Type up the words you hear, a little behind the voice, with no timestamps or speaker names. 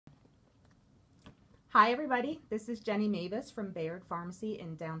Hi everybody, this is Jenny Mavis from Bayard Pharmacy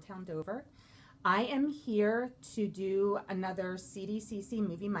in downtown Dover. I am here to do another CDCC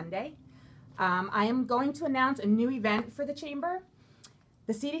Movie Monday. I am going to announce a new event for the Chamber.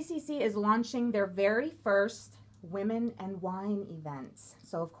 The CDCC is launching their very first Women and Wine event.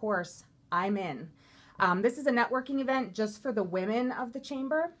 So of course, I'm in. This is a networking event just for the women of the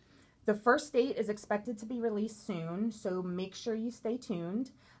Chamber. The first date is expected to be released soon, so make sure you stay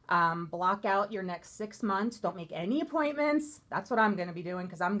tuned. Block out your next 6 months. Don't make any appointments. That's what I'm going to be doing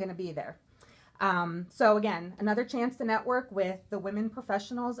because I'm going to be there. So again, another chance to network with the women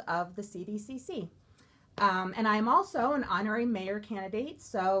professionals of the CDCC. And I'm also an honorary mayor candidate,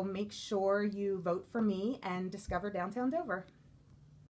 so make sure you vote for me and discover downtown Dover.